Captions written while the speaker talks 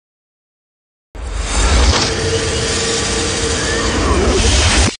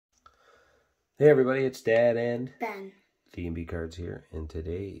Hey everybody, it's Dad and Ben. D&B Cards here, and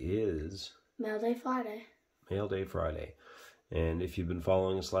today is Mail Day Friday. Mail Day Friday. And if you've been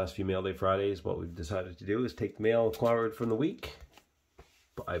following us last few Mail Day Fridays, what we've decided to do is take the mail acquired from the week.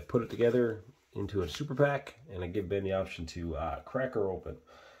 I put it together into a super pack, and I give Ben the option to crack or open.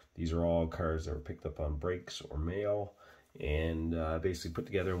 These are all cards that were picked up on breaks or mail, and basically put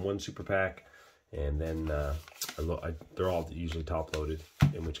together in one super pack. And then they're all usually top loaded,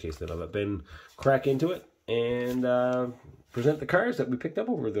 in which case then I'll let Ben crack into it and present the cards that we picked up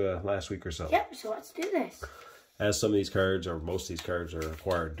over the last week or so. Yep, so let's do this. As some of these cards, or most of these cards, are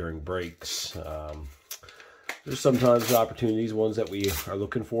acquired during breaks, there's sometimes opportunities, ones that we are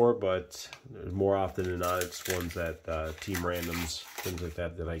looking for, but more often than not, it's ones that team randoms, things like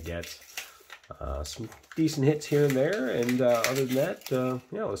that I get. Some decent hits here and there, and other than that,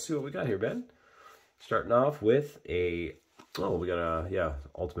 yeah, let's see what we got here, Ben. Starting off with we got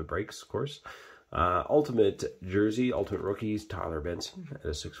Ultimate Breaks, of course. Ultimate Jersey, Ultimate Rookies, Tyler Benson at a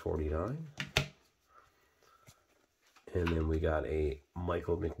 $6.49. And then we got a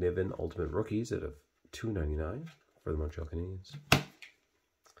Michael McNiven Ultimate Rookies at a $2.99 for the Montreal Canadiens.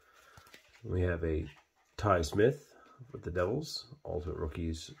 We have a Ty Smith with the Devils, Ultimate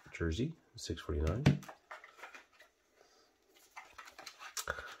Rookies Jersey, $6.49.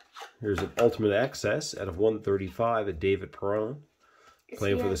 Here's an Ultimate Access out of 135 at David Perron,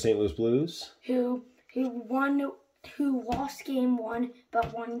 playing for the St. Louis Blues. Who lost game 1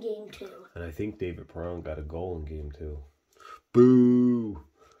 but won game 2. And I think David Perron got a goal in game 2. Boo!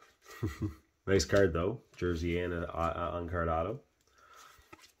 Nice card though, jersey and an on-card auto.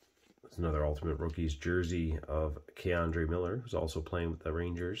 There's another Ultimate Rookies jersey of Keandre Miller, who's also playing with the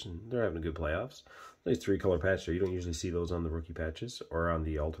Rangers, and they're having a good playoffs. Nice 3-color patch there. You don't usually see those on the rookie patches or on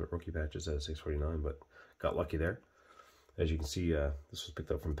the Ultimate Rookie patches at $6.49, but got lucky there. As you can see, this was picked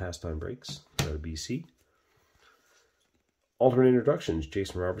up from Pastime Breaks out of BC. Alternate introductions.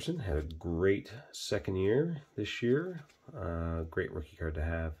 Jason Robertson had a great second year this year. Great rookie card to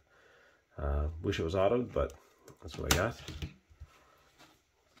have. Wish it was autoed, but that's what I got.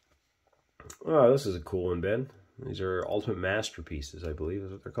 Oh, this is a cool one, Ben. These are Ultimate Masterpieces, I believe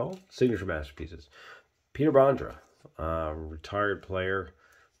is what they're called. Signature Masterpieces. Peter Bondra, retired player.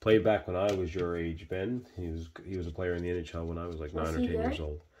 Played back when I was your age, Ben. He was a player in the NHL when I was like 9 or 10 years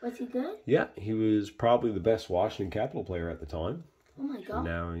old. Was he good? Yeah, he was probably the best Washington Capital player at the time. Oh my God.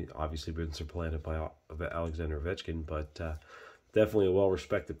 Now he's obviously been supplanted by Alexander Ovechkin, but definitely a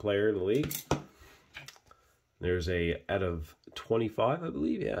well-respected player in the league. There's a out of 25, I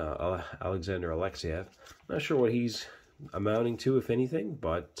believe. Yeah, Alexander Alexiev. Not sure what he's amounting to, if anything,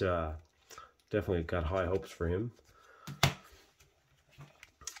 but definitely got high hopes for him.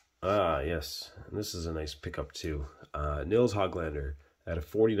 Yes, and this is a nice pickup too. Nils Hoglander at a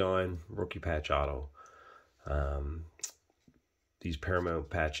 49 rookie patch auto. These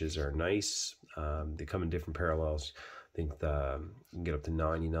Paramount patches are nice. They come in different parallels. I think you can get up to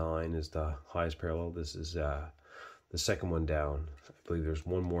 99 is the highest parallel. This is the second one down. I believe there's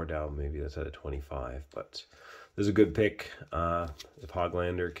one more down, maybe that's at a 25. But this is a good pick. If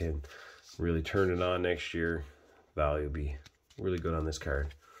Hoglander can really turn it on next year, value will be really good on this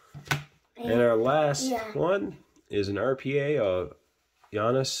card. And our last one is an RPA of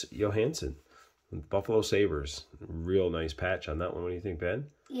Jonas Johansson with Buffalo Sabres. Real nice patch on that one. What do you think, Ben?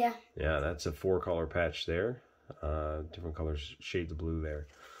 Yeah. Yeah, that's a 4-color patch there. Different colors, shades of blue there.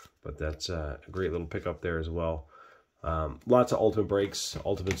 But that's a great little pickup there as well. Lots of Ultimate Breaks.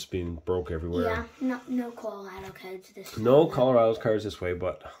 Ultimates being broke everywhere. Yeah, no Colorado cards this way. No Colorado cards this way,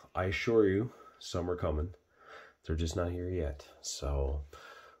 but I assure you, some are coming. They're just not here yet. So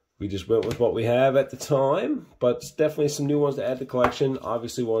we just went with what we have at the time, but definitely some new ones to add to the collection.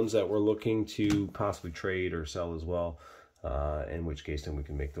 Obviously ones that we're looking to possibly trade or sell as well. In which case then we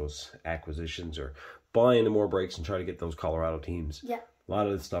can make those acquisitions or buy into more breaks and try to get those Colorado teams. Yeah. A lot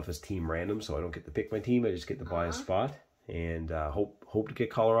of this stuff is team random, so I don't get to pick my team. I just get to buy a spot and hope to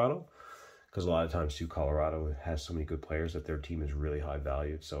get Colorado. Because a lot of times too, Colorado has so many good players that their team is really high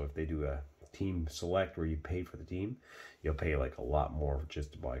valued. So if they do a team select where you pay for the team, you'll pay like a lot more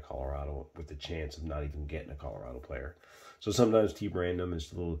just to buy Colorado with the chance of not even getting a Colorado player. So sometimes team random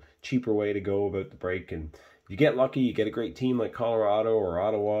is a little cheaper way to go about the break. And if you get lucky, you get a great team like Colorado or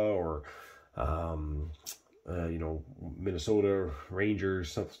Ottawa or Minnesota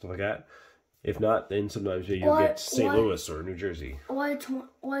Rangers, stuff like that. If not, then sometimes you'll get St. Louis or New Jersey. Or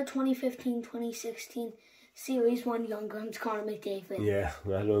 2015-2016 Series 1 Young Guns Connor McDavid. Yeah, I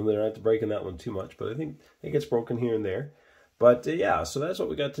don't know, they're not breaking that one too much, but I think it gets broken here and there. But yeah, so that's what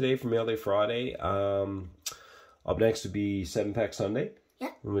we got today for Mail Day Friday. Up next would be 7-Pack Sunday. Yeah.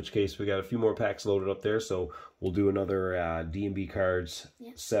 In which case, we got a few more packs loaded up there, so we'll do another D&B Cards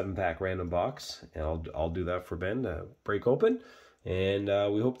 7-pack random box, and I'll do that for Ben to break open. And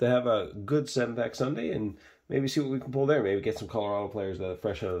we hope to have a good 7-pack Sunday, and maybe see what we can pull there. Maybe get some Colorado players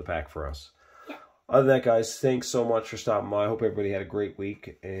fresh out of the pack for us. Yeah. Other than that, guys, thanks so much for stopping by. I hope everybody had a great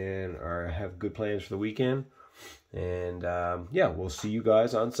week and have good plans for the weekend. And yeah, we'll see you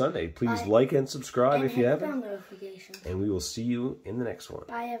guys on Sunday. Please like and subscribe if you haven't. Notifications. And we will see you in the next one.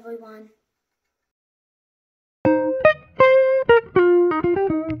 Bye, everyone.